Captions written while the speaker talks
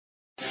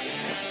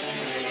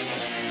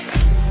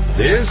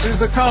This is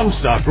the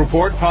Comstock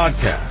Report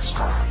podcast.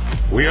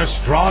 We are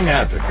strong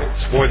advocates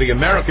for the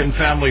American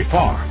family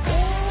farm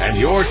and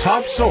your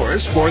top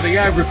source for the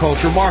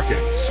agriculture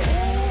markets.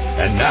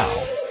 And now,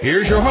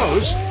 here's your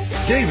host,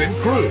 David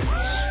Cruz.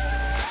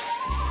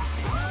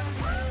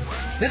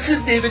 This is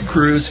David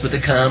Cruz with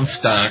the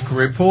Comstock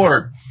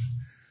Report.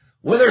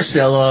 Whether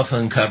Selloff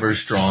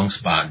uncovers strong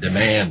spot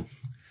demand.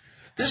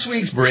 This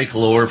week's break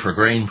lower for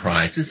grain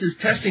prices is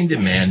testing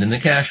demand in the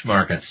cash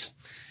markets.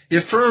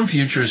 If firm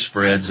futures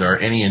spreads are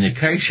any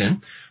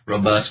indication,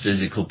 robust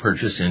physical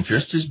purchase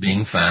interest is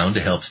being found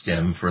to help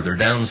stem further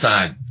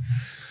downside.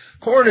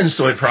 Corn and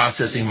soy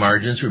processing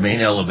margins remain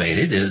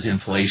elevated as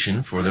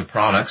inflation for the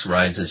products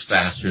rises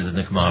faster than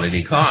the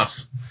commodity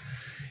costs.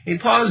 A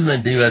pause in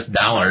the U.S.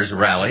 dollar's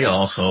rally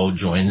also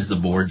joins the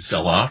board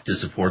sell-off to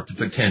support the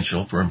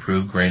potential for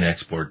improved grain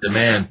export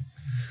demand.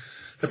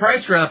 The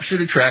price drop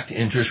should attract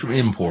interest from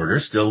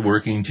importers still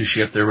working to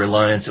shift their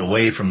reliance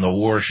away from the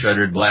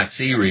war-shuttered Black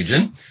Sea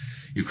region.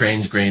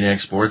 Ukraine's grain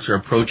exports are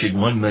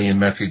approaching 1 million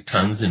metric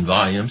tons in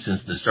volume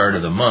since the start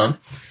of the month,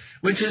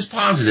 which is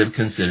positive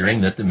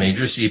considering that the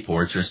major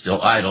seaports are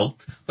still idle,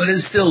 but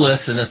is still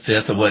less than a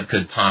fifth of what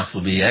could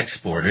possibly be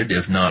exported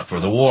if not for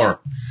the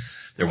war.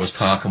 There was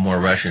talk of more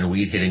Russian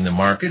wheat hitting the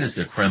market as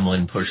the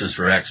Kremlin pushes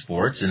for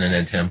exports in an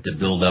attempt to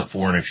build up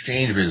foreign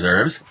exchange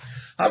reserves.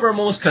 However,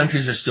 most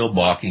countries are still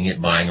balking at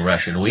buying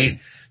Russian wheat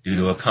due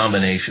to a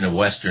combination of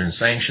Western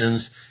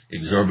sanctions,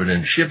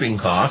 exorbitant shipping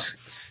costs,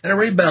 and a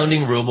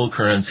rebounding ruble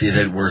currency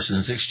that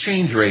worsens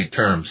exchange rate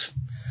terms.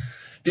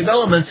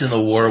 Developments in the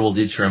war will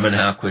determine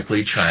how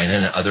quickly China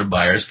and other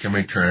buyers can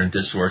return to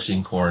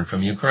sourcing corn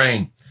from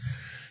Ukraine.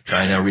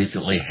 China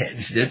recently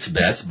hedged its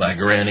bets by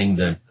granting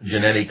the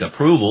genetic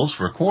approvals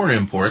for corn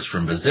imports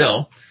from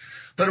Brazil,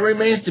 but it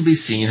remains to be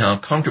seen how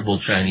comfortable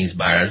Chinese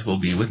buyers will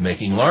be with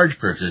making large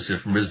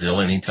purchases from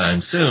Brazil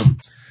anytime soon.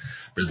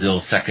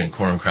 Brazil's second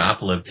corn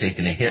crop will have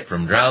taken a hit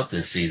from drought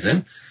this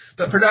season,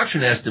 but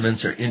production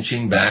estimates are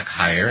inching back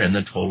higher and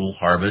the total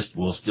harvest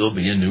will still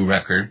be a new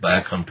record by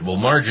a comfortable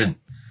margin.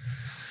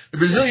 The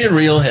Brazilian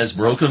real has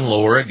broken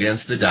lower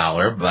against the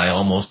dollar by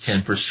almost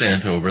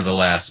 10% over the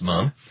last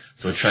month,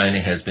 so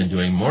China has been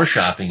doing more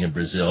shopping in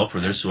Brazil for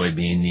their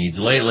soybean needs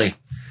lately.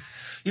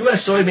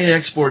 U.S. soybean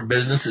export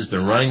business has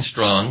been running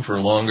strong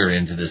for longer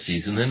into the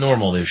season than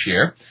normal this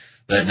year,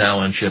 but now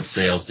on-ship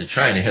sales to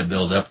China have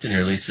built up to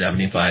nearly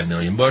 75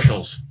 million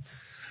bushels.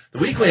 The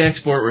weekly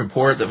export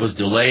report that was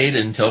delayed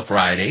until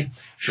Friday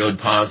showed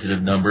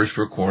positive numbers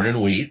for corn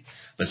and wheat,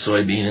 but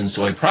soybean and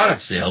soy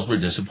product sales were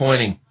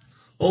disappointing.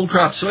 Old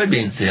crop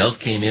soybean sales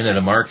came in at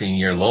a marking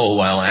year low,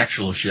 while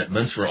actual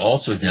shipments were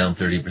also down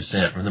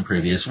 30% from the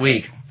previous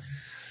week.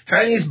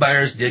 Chinese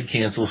buyers did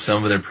cancel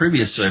some of their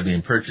previous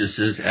soybean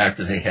purchases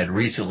after they had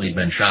recently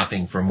been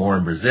shopping for more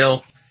in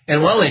Brazil,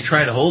 and while they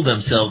try to hold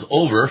themselves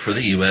over for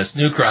the U.S.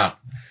 new crop.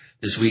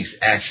 This week's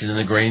action in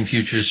the grain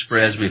futures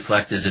spreads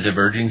reflected the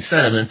diverging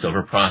sentiments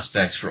over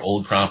prospects for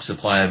old crop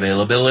supply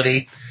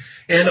availability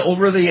and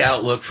over the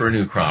outlook for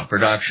new crop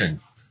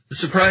production. The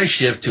surprise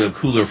shift to a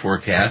cooler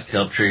forecast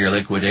helped trigger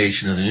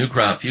liquidation of the new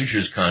crop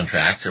futures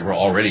contracts that were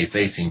already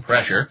facing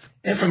pressure,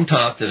 and from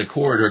talk that a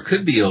corridor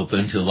could be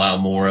open to allow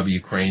more of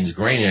Ukraine's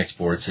grain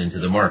exports into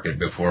the market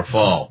before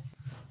fall.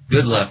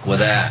 Good luck with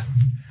that.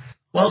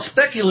 While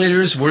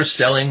speculators were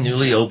selling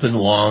newly opened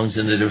longs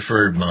in the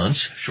deferred months,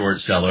 short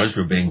sellers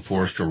were being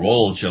forced to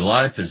roll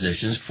July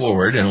positions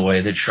forward in a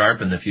way that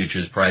sharpened the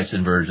futures price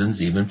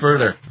inversions even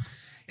further.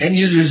 End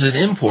users and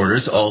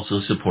importers also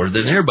supported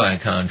the nearby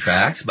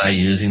contracts by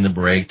using the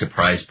break to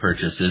price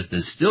purchases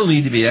that still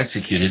need to be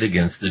executed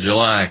against the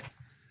July.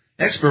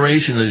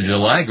 Expiration of the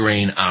July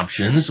grain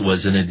options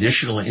was an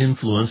additional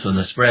influence on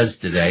the spreads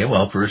today,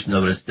 while First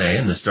Notice Day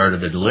and the start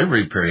of the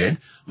delivery period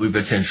will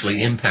be potentially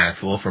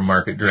impactful for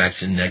market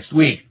direction next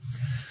week.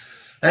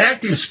 An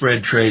active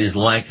spread trade is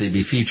likely to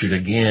be featured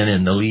again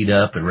in the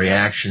lead-up and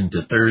reaction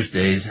to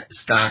Thursday's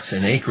stocks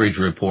and acreage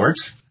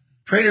reports.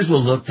 Traders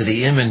will look to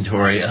the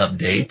inventory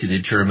update to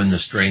determine the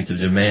strength of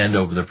demand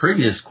over the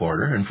previous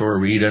quarter and for a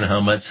read on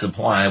how much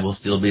supply will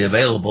still be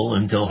available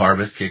until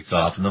harvest kicks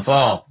off in the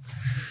fall.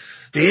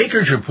 The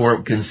acreage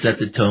report can set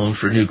the tone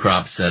for new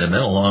crop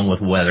sentiment along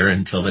with weather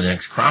until the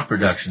next crop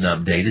production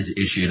update is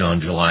issued on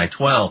July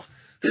 12th.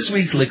 This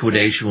week's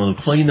liquidation will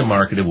clean the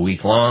market of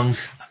week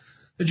longs.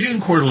 The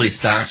June quarterly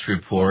stocks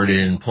report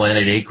and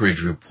planted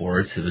acreage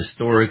reports have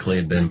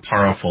historically been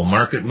powerful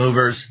market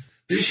movers.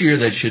 This year,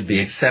 that should be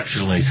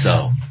exceptionally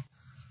so.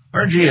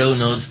 RJO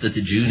notes that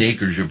the June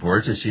acreage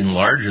reports have seen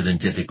larger than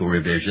typical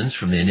revisions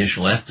from the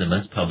initial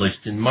estimates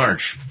published in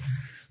March.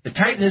 The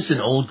tightness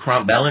in old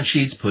crop balance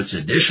sheets puts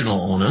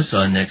additional onus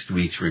on next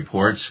week's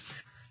reports,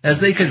 as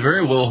they could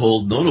very well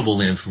hold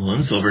notable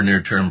influence over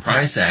near-term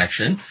price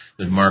action,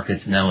 with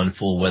markets now in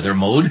full weather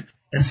mode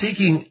and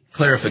seeking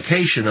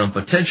clarification on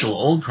potential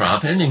old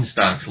crop ending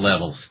stocks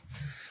levels.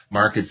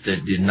 Markets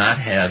that did not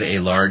have a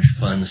large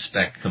fund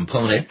spec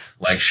component,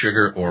 like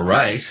sugar or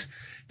rice,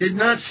 did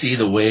not see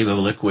the wave of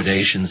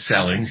liquidation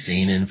selling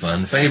seen in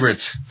fund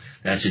favorites.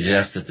 That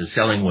suggests that the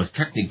selling was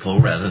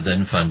technical rather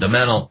than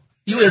fundamental.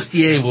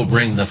 USDA will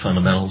bring the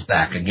fundamentals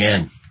back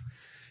again.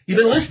 You've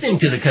been listening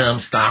to the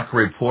Comstock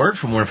Report.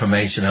 For more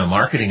information on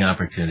marketing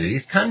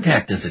opportunities,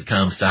 contact us at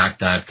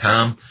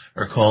Comstock.com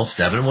or call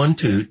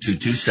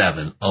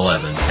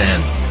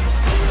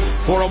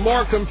 712-227-1110. For a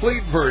more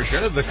complete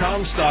version of the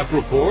Comstock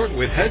Report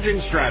with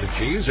hedging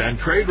strategies and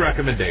trade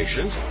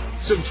recommendations,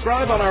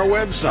 subscribe on our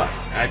website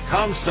at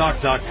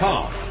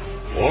Comstock.com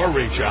or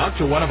reach out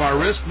to one of our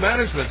risk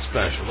management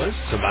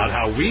specialists about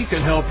how we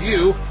can help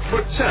you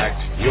protect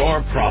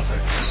your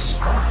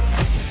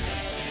profits.